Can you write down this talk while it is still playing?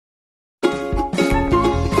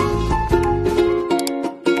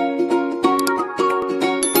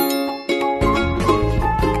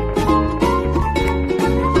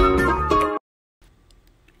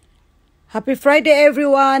Happy Friday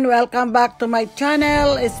everyone! Welcome back to my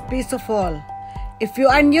channel, It's Peaceful. If you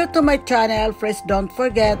are new to my channel, please don't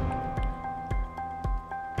forget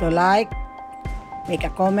to like, make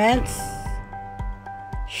a comments,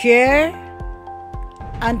 share,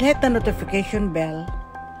 and hit the notification bell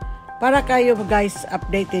para kayo guys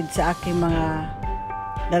updated sa aking mga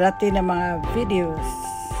darating na mga videos.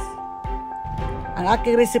 Ang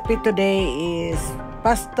aking recipe today is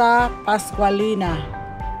Torta Pasqualina.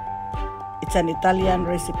 It's an Italian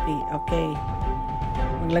recipe, okay?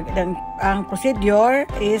 Ang procedure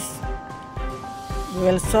is we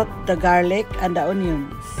will saute the garlic and the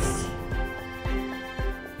onions.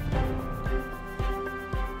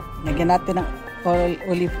 Lagyan natin ng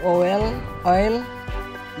olive oil,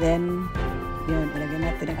 then yun, ilagyan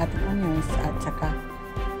natin ang ating onions at saka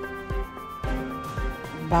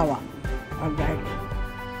bawang or garlic.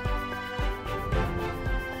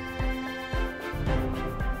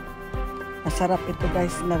 Masarap ito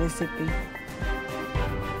guys na recipe.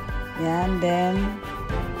 Yan, then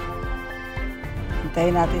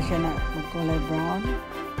hintayin natin siya na magkulay brown.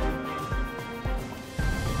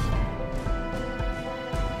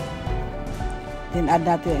 Then add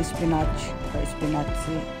natin yung spinach or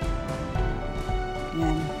spinachi.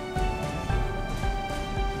 Yan.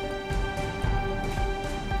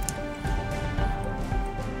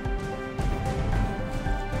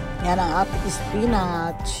 Yan ang ating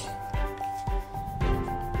spinach.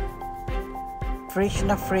 Fresh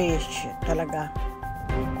na fresh talaga.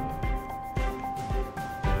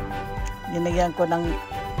 Linagyan ko ng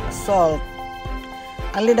salt.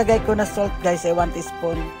 Ang linagay ko na salt guys ay 1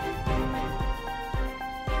 teaspoon.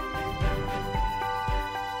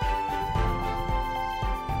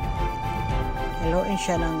 Haluin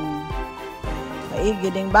siya ng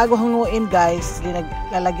maigi. Ding bago hanguin guys,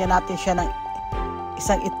 lalagyan natin siya ng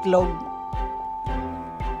isang itlog.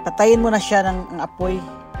 Patayin mo na siya ng apoy.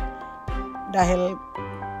 Dahil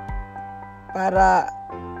para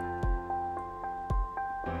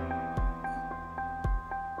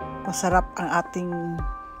masarap ang ating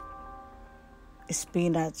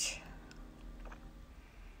spinach.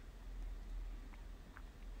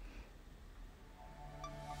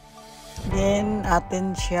 Then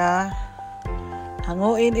atin siya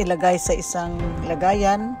hanguin, ilagay sa isang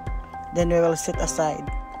lagayan. Then we will set aside.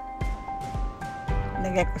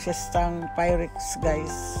 Nagay ko siya sa Pyrex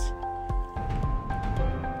guys.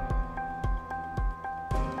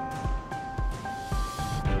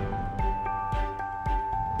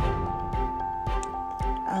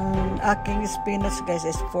 Ang aking spinach guys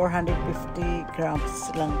is 450 grams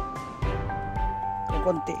lang.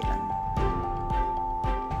 Kunti lang.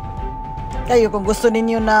 Kayo kung gusto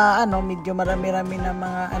ninyo na medyo marami-rami na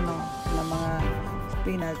mga na mga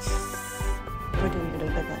spinach, pwede niyo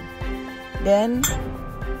dagdagan. Then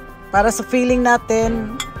para sa filling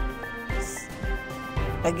natin,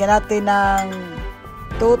 lagyan natin ng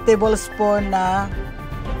 2 tablespoon na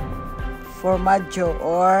formaggio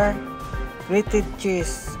or grated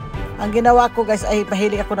cheese. Ang ginawa ko guys ay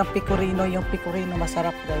mahilig ako ng pecorino. Yung pecorino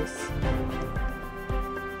masarap guys.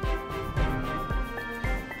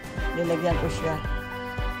 Nilagyan ko siya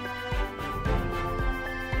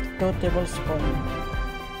 2 tablespoon.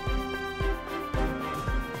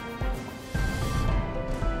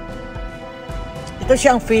 Ito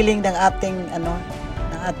siya ang filling ng ating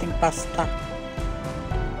ng ating pasta.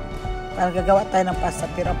 Para gagawa tayo ng pasta,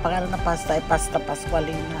 pero ang pangalan ng pasta ay Torta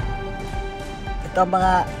Pasqualina. Ito ang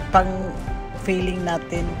mga pang-filling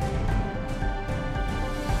natin.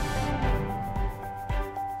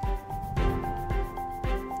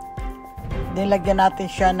 Nilagyan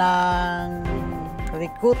natin siya ng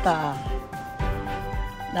ricotta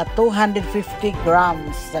na 250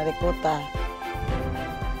 grams na ricotta.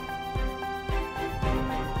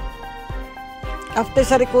 After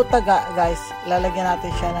sa ricotta guys, lalagyan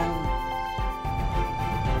natin siya ng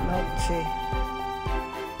noce.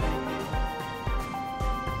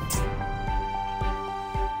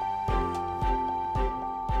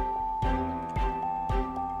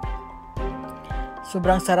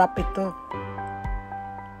 Sobrang sarap ito.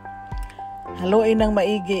 Haluin ng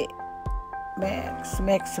maigi.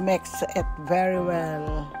 Mix it very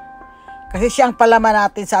well. Kasi siya ang palaman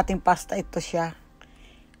natin sa ating pasta. Ito siya.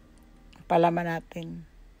 Palaman natin.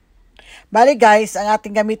 Bali guys, ang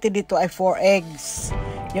ating gamitin dito ay 4 eggs.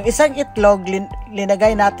 Yung isang itlog,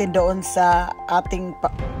 linagay natin doon sa ating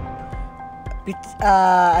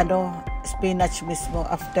spinach mismo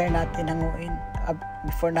after natin hanguin.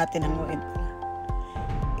 Before natin hanguin.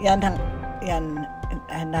 Yan,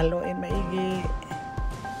 haluin maigi.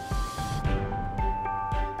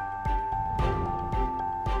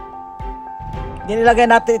 Dinilagay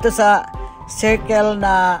natin ito sa circle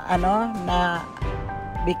na na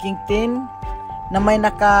baking tin na may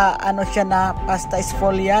naka siya na pasta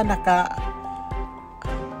Sfoglia, naka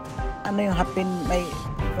yung hapin may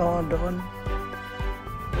doon.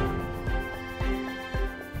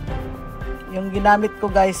 Yung ginamit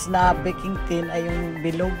ko guys na baking tin ay yung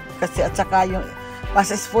bilog kasi, at saka yung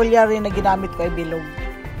pasta Sfoglia rin na ginamit ko ay bilog.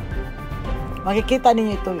 Makikita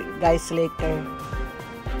ninyo ito guys later.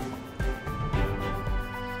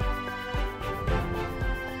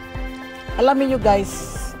 Alam niyo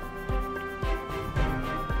guys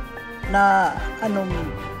na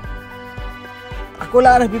ako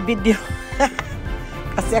lang nagbibideo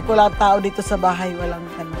kasi ako lang tao dito sa bahay, walang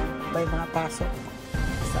may mga pasok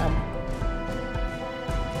kasama.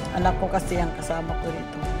 Anak ko kasi ang kasama ko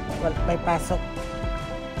dito, may pasok.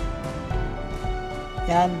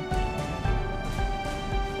 Yan.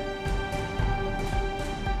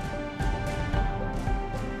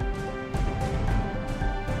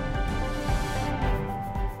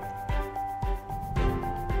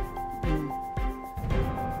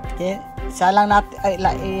 Okay. Isa lang natin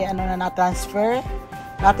na transfer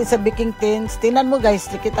natin sa baking tins. Tingnan mo guys,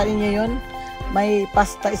 nakita niyo yun, may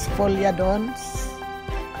pasta Sfoglia doon,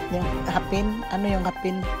 yung hapin. Ano yung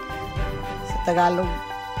hapin sa Tagalog?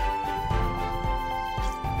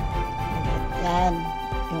 Yan,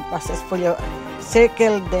 yung pasta Sfoglia,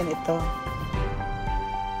 circle din ito.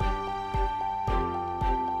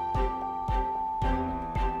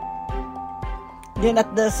 Then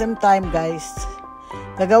at the same time guys,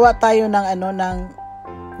 gagawa tayo ng ng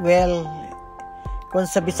well. Kung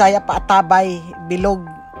sa Bisaya pa atabay, bilog.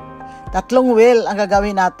 3 well ang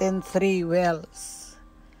gagawin natin, 3 wells.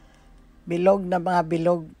 Bilog na mga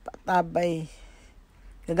bilog, atabay.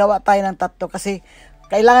 Gagawa tayo ng 3 kasi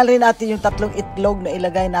kailangan rin natin yung 3 itlog na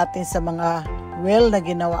ilagay natin sa mga well na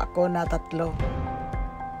ginawa ko na 3.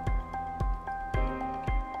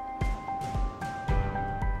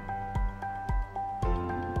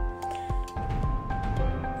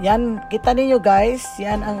 Yan, kita niyo guys,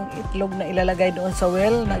 yan ang itlog na ilalagay doon sa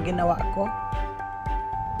well na ginawa ko.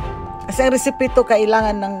 Kasi ang recipe to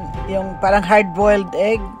kailangan ng yung parang hard-boiled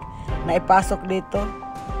egg na ipasok dito.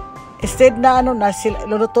 Instead na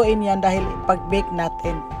lulutuin yan dahil pag-bake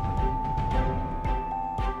natin.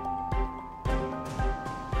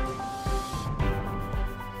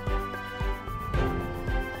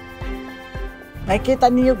 Makikita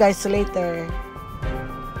niyo guys later.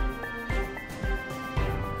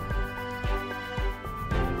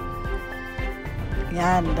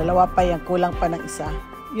 Yan, 2 pa yan, kulang pa ng isa.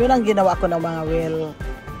 Yun ang ginawa ko ng mga well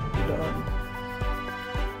doon.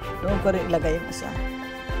 Doon ko rin ilagay yung isa.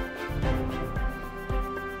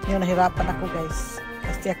 Yun, nahirapan ako guys.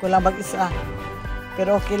 Kasi ako lang mag-isa.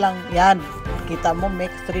 Pero okay lang. Yan, kita mo,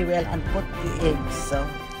 make 3 well and put the eggs. So,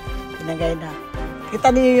 pinagay na. Kita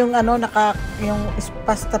niyo yung yung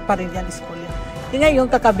pasta pa rin yan, Sfoglia. Yung ngayon,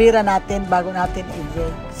 kakabira natin bago natin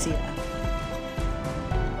i-bake siya.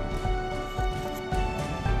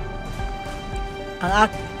 Ang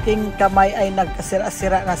aking kamay ay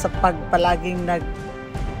nagkasira-sira na sa pagpalaging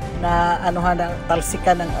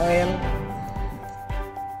talsikan ng oil.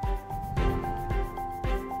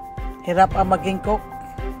 Hirap ang maging cook.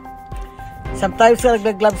 Sometimes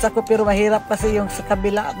nag-gloves ako pero mahirap kasi yung sa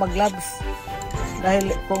kabila mag-gloves.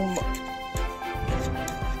 Dahil kung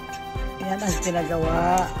yan ang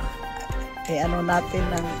ginagawa, natin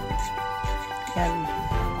ng yan.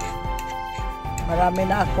 Marami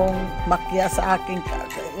na akong makya sa aking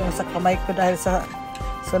yung sa kamay ko dahil sa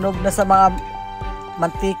sunog na sa mga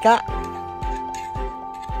mantika.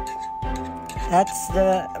 That's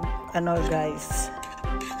the guys.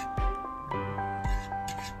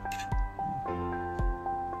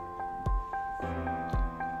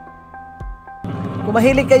 Kung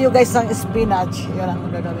mahilig kayo guys ng spinach, yun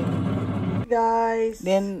ang gagawin. Guys,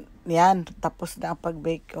 then yan, tapos na ang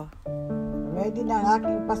pag-bake ko. Ready na ang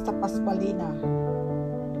aking pasta Pasqualina.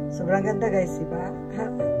 Sobrang ganda guys, diba?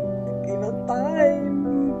 Give it time!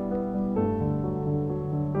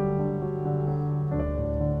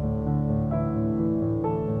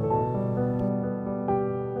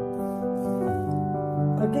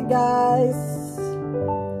 Okay guys,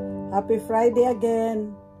 happy Friday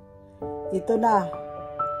again. Ito na,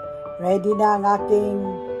 ready na ang aking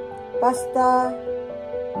pasta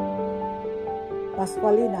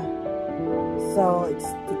Pasqualina. So it's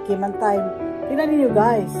tikiman time. Tingnan niyo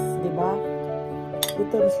guys, di ba?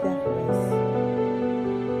 Ito rin siya guys.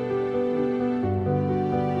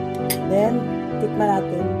 Then tikman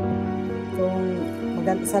natin kung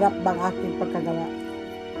sarap bang aking pagkagawa.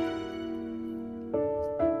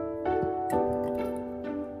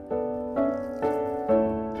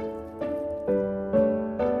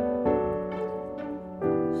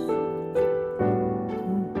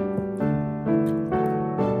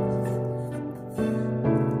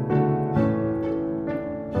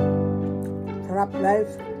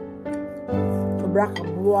 Guys, sobra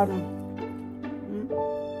kabuan.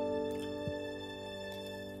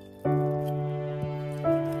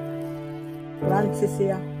 Crunchy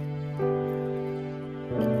siya.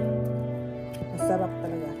 Masarap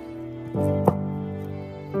talaga.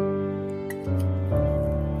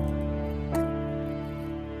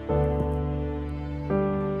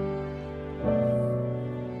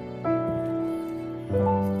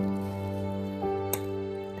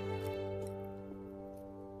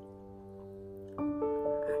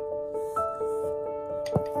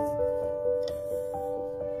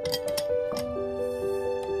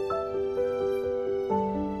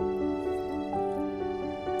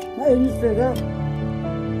 Mainit talaga.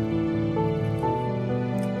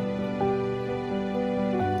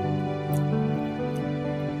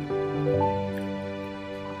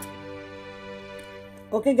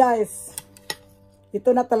 Okay guys,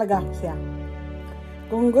 ito na talaga siya.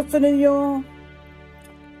 Kung gusto niyo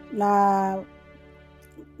na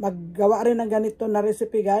maggawa rin ng ganito na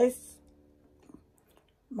recipe guys,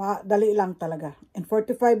 madali lang talaga. In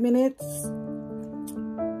 45 minutes,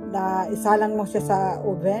 na isalang mo siya sa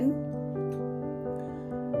oven.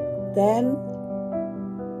 Then,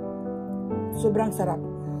 sobrang sarap.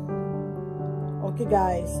 Okay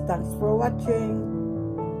guys, thanks for watching.